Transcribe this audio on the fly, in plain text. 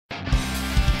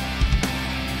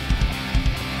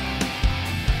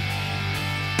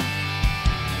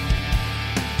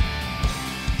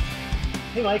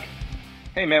Hey, Mike.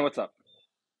 Hey man, what's up?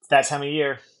 It's that time of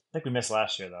year. I think we missed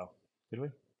last year, though. Did we?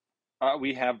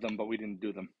 We have them, but we didn't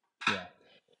do them. Yeah.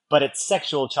 But it's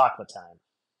sexual chocolate time.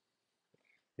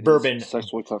 It is Bourbon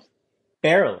sexually tough.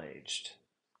 barrel aged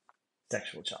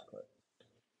sexual chocolate.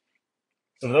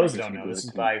 So for I those who guess don't I could know, do this that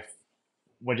is too. by,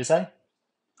 what'd you say?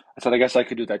 I said I guess I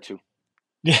could do that too.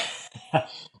 Yeah.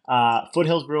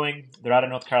 Foothills Brewing. They're out of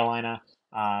North Carolina.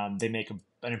 They make an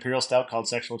Imperial Stout called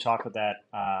Sexual Chocolate that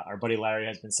our buddy Larry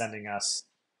has been sending us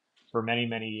for many,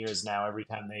 many years now. Every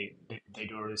time they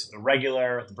do a release of the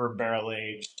regular, the bourbon barrel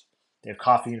aged. They have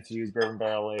coffee infused bourbon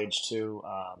barrel aged too.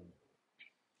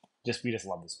 We just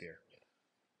love this beer.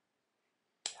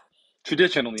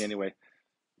 Traditionally, anyway.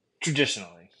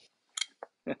 Traditionally,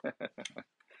 you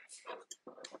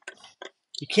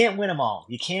can't win them all.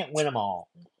 You can't win them all.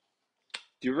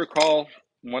 Do you recall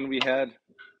one we had?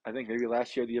 I think maybe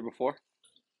last year, or the year before.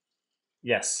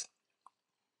 Yes.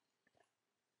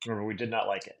 Remember, we did not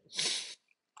like it.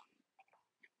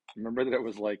 Remember that it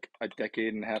was like a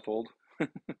decade and a half old.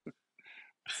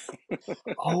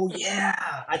 Oh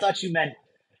yeah, I thought you meant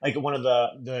like one of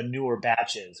the newer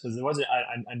batches because there was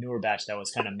a newer batch that was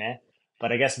kind of meh,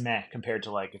 but I guess meh compared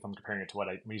to like if I'm comparing it to what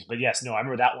I used. But yes, no, I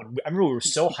remember that one. I remember we were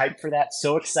so hyped for that,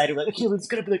 so excited, like okay, it's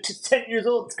gonna be like 10 years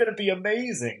old. It's gonna be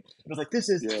amazing. And I was like, this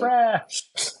is Yeah, trash.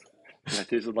 yeah, it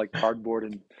tasted like cardboard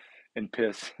and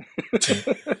piss.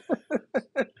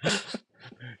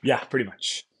 Yeah, pretty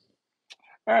much.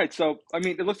 All right, so I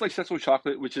mean, it looks like sexual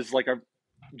chocolate, which is like a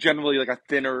generally like a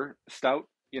thinner stout.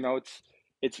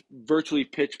 It's virtually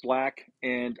pitch black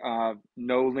and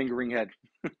no lingering head.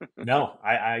 No,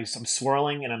 I'm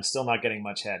swirling and I'm still not getting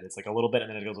much head. It's like a little bit and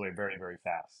then it goes away very, very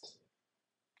fast.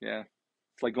 Yeah,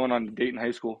 it's like going on a date in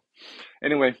high school.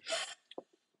 Anyway,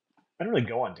 I didn't really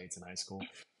go on dates in high school.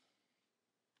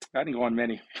 I didn't go on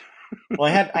many.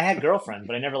 Well, I had girlfriends,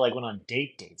 but I never like went on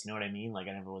dates. You know what I mean? Like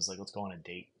I never was like, let's go on a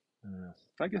date. I don't know.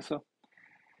 I guess so.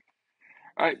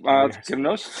 All right, What were let's give a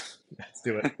nose. Let's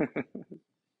do it.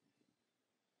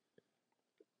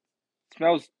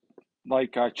 Smells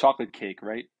like chocolate cake,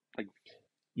 right? Like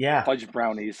Yeah, fudge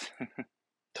brownies.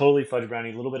 totally fudge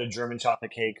brownie. A little bit of German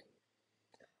chocolate cake.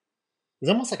 It's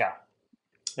almost like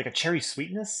a cherry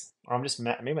sweetness, or I'm just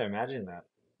maybe I'm imagining that.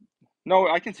 No,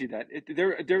 I can see that.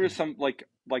 There is some like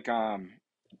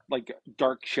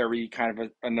dark cherry kind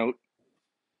of a note.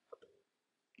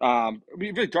 I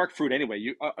mean, really dark fruit anyway.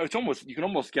 It's almost you can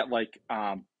almost get like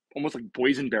almost like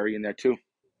boysenberry in there too,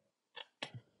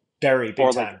 Berry, big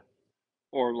or like time.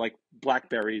 or like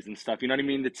blackberries and stuff. You know what I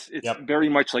mean? It's Yep. very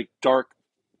much like dark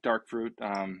fruit.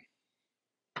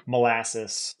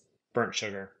 Molasses, burnt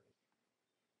sugar.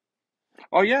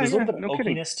 Oh yeah, There's a yeah, little bit of no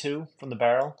kidding. oakiness too from the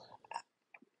barrel.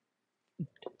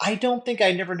 I don't think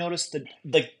I never noticed that.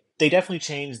 Like they definitely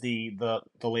changed the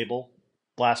label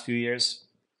the last few years.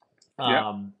 Yeah.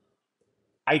 Um,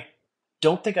 I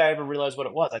don't think I ever realized what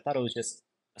it was. I thought it was just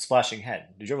a splashing head.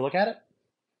 Did you ever look at it?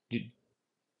 You,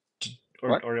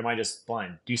 What? or am I just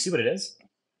blind? Do you see what it is?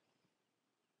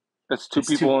 That's two It's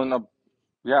two. people in a.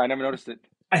 Yeah, I never noticed it.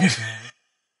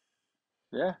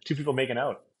 Yeah. Two people making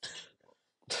out,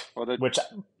 Well, that which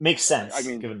makes I sense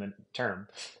mean, given the term,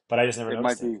 but I just never it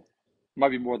noticed it. might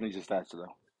be more than just that, so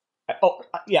though.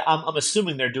 Yeah, I'm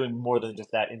assuming they're doing more than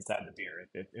just that inside the beer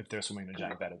if they're swimming in a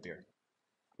giant vat of beer.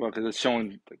 Well, because it's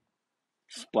showing like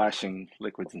splashing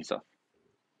liquids and stuff.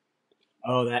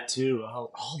 Oh, that too.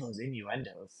 Oh, all those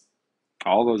innuendos.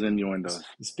 All those innuendos.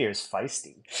 This beer is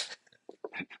feisty.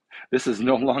 This is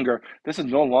no longer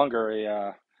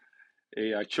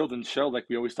a children's show like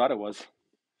we always thought it was.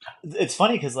 It's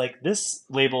funny because like this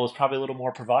label is probably a little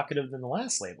more provocative than the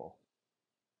last label.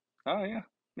 Oh yeah,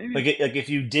 maybe. Like if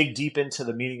you dig deep into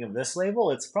the meaning of this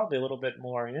label, it's probably a little bit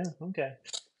more. Yeah, okay.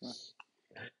 Yeah.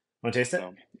 Want to taste it?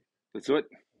 So let's do it.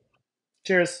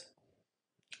 Cheers.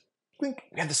 Clink.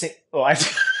 We have the same. Oh, I have to,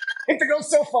 I have to go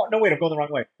so far. No, wait, I'm going the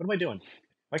wrong way. What am I doing?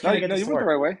 Why No, can't I get no, this you to went the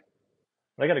work? right way.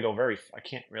 But I got to go very. I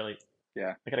can't really.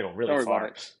 Yeah, I got to go don't really worry about far.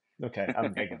 it. Okay, I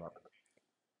give up.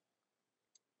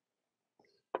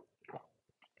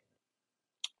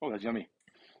 Oh, that's yummy.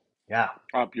 Yeah,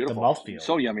 Oh, the beautiful. mouthfeel.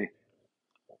 So yummy.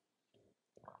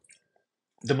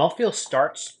 The mouthfeel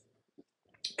starts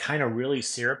kind of really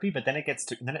syrupy, but then it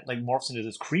like morphs into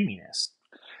this creaminess.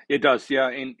 It does, yeah.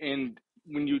 And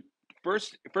when you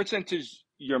first enters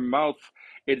your mouth,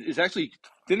 it is actually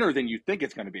thinner than you think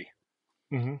it's going to be.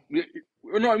 Hmm.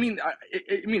 No, I mean,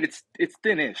 I mean it's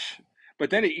thin-ish, but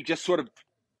then it just sort of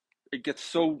it gets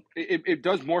so it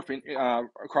does morph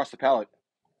across the palate.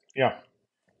 Yeah,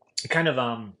 it kind of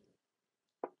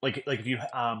like if you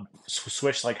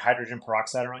switch like hydrogen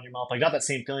peroxide around your mouth, like not that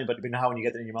same feeling, but you know how when you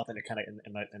get it in your mouth and it kind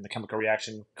of and the chemical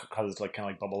reaction causes like kind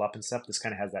of like bubble up and stuff. This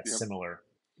kind of has that Yep. similar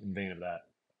vein of that.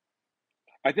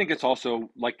 I think it's also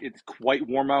like it's quite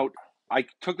warm out. I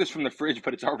took this from the fridge,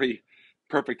 but it's already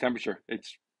perfect temperature.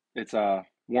 It's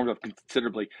warmed up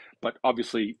considerably, but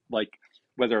obviously like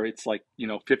whether it's like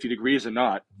 50 degrees or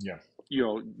not, Yeah.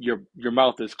 your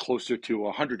mouth is closer to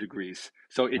 100 degrees.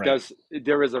 So Right.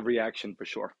 there is a reaction for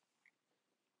sure.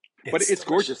 But It's it's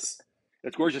gorgeous. delicious.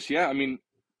 It's gorgeous. Yeah, I mean,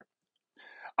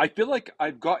 I feel like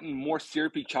I've gotten more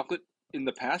syrupy chocolate in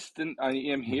the past than I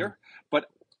am Hmm. here,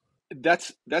 but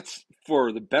that's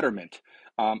for the betterment.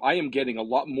 I am getting a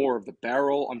lot more of the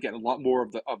barrel. I'm getting a lot more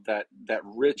of that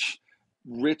rich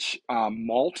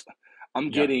malt. Yeah. I'm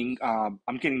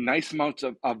getting nice amounts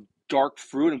of dark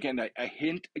fruit. I'm getting a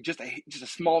hint, just a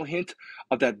small hint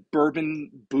of that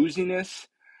bourbon booziness.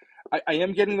 I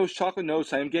am getting those chocolate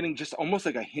notes. I am getting just almost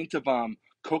like a hint of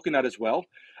coconut as well.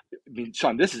 I mean,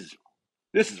 Sean, this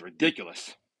is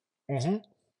ridiculous. Hmm.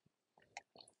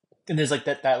 And there's like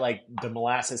that like the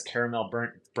molasses caramel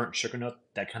burnt sugar note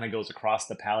that kind of goes across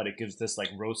the palate. It gives this like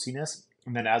roastiness.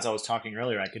 And then as I was talking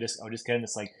earlier, I was just getting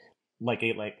this like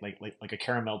a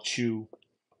caramel chew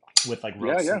with like Yeah,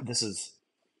 roast. yeah. This is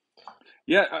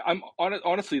Yeah,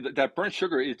 honestly that burnt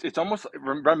sugar. It's almost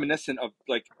reminiscent of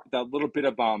like that little bit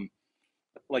of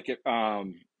like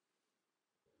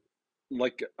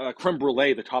a creme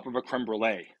brulee, the top of a creme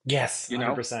brulee. yes, You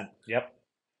know, 100%. Yep.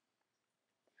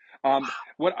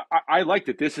 what I like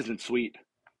that this isn't sweet.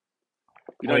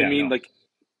 You know Oh what I yeah, mean? no, Like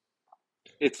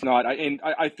it's not.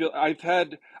 I feel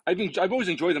I've always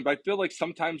enjoyed them, but I feel like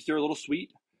sometimes they're a little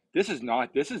sweet. This is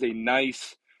not. This is a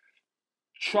nice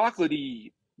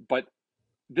chocolatey, but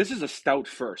this is a stout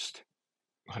first.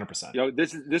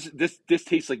 100%. This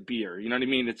tastes like beer. You know what I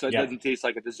mean? It Yep. doesn't taste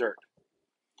like a dessert.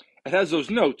 It has those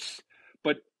notes,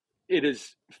 but it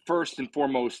is first and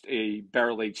foremost a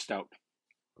barrel aged stout.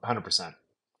 100%.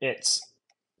 It's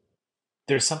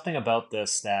there's something about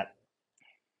this that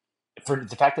for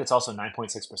the fact that it's also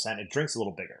 9.6%, it drinks a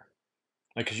little bigger.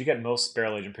 Like cuz you get most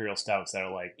barrel aged imperial stouts that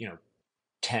are like,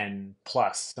 10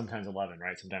 plus, sometimes 11,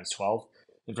 right? Sometimes 12.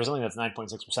 And for something that's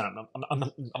 9.6%,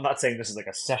 I'm not saying this is like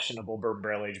a sessionable bourbon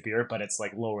barrel aged beer, but it's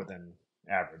like lower than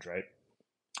average, right?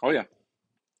 Oh yeah,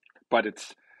 but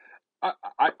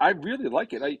I really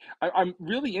like it. I'm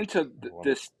really into I love it.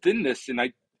 this thinness,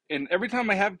 and every time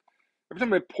I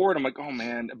pour it, I'm like, oh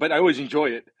man. But I always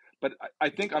enjoy it. But I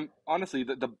think I'm honestly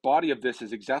the body of this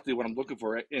is exactly what I'm looking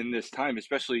for in this time,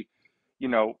 especially, a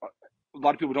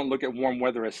lot of people don't look at warm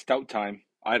weather as stout time.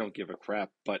 I don't give a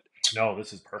crap, No,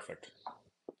 this is perfect.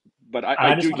 but And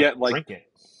I I just do want to get like, drink it,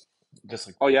 just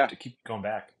like oh yeah, to keep going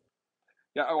back.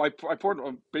 yeah. Oh, I poured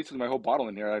basically my whole bottle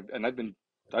in here, and I've been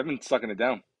sucking it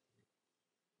down.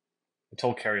 I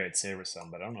told Carrie I'd savor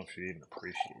some, but I don't know if she'd even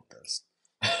appreciate this.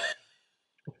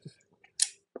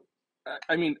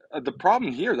 I mean, the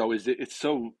problem here though is that it's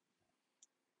so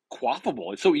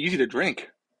quaffable. It's so easy to drink.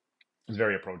 It's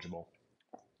very approachable.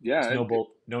 Yeah, It's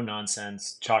no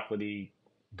nonsense, chocolatey,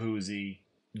 boozy,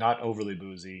 not overly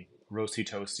boozy, roasty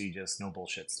toasty, just no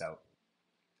bullshit stout.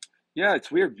 yeah,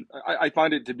 it's weird. I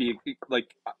find it to be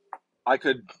like I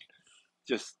could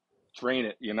just drain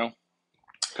it,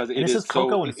 because And it this is is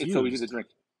cocoa it's so easy to infused. drink.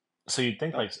 So you'd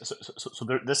think Oh, like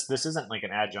this isn't like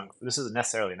an adjunct. This isn't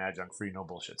necessarily an adjunct free no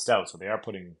bullshit stout. So they are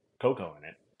putting cocoa in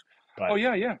it, oh but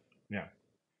yeah, yeah. yeah,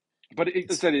 But it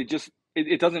it's said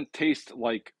it doesn't taste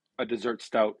like a dessert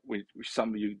stout, which some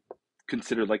of you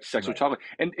consider like sexual right. chocolate,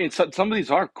 and some of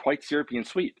these are quite syrupy and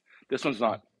sweet. This one's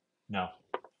not. No,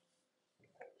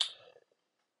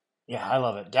 yeah, I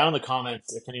love it. Down in the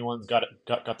comments, if anyone's got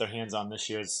their hands on this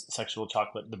year's sexual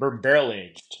chocolate, the bourbon barrel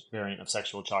aged variant of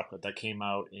sexual chocolate that came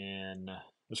out in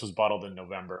this was bottled in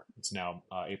November. It's now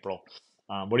April.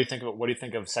 What do you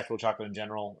think of sexual chocolate in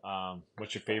general?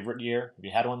 What's your favorite year? Have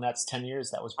you had one that's 10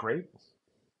 years? That was great.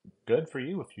 Good for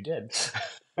you if you did.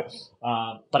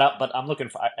 But I'm looking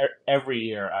for every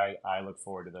year. I look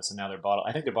forward to this, and now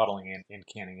I think they're bottling and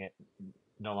canning it.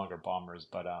 No longer bombers,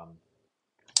 but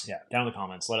yeah. Down in the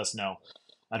comments, let us know.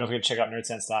 Don't forget to check out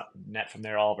nerdsense.net from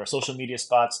there. All of our social media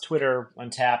spots: Twitter,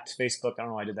 Untapped, Facebook. I don't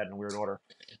know why I did that in a weird order.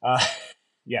 Uh,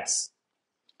 yes,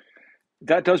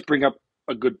 That does bring up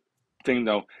a good thing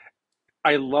though.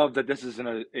 I love that this is in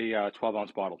a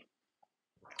 12-ounce bottle.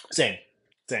 same,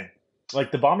 same.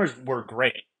 Like the bombers were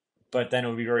great, but then it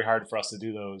would be very hard for us to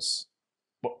do those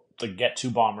to get two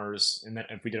bombers, and then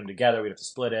if we did them together, we'd have to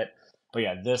split it. But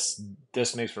yeah, this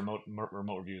makes remote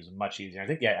reviews much easier. I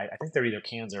think I think they're either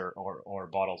cans or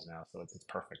bottles now, so it's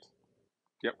perfect.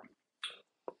 Yep.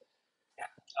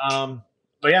 Um,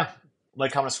 But yeah,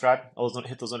 like, comment, subscribe.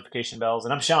 Hit those notification bells.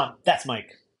 And I'm Sean. That's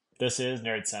Mike. This is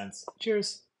Nerdsense.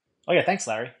 Cheers. Oh yeah, thanks,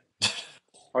 Larry.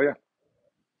 Oh yeah.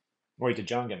 Wait, did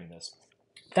John get me this?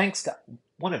 Thanks to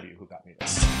one of you who got me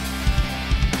this.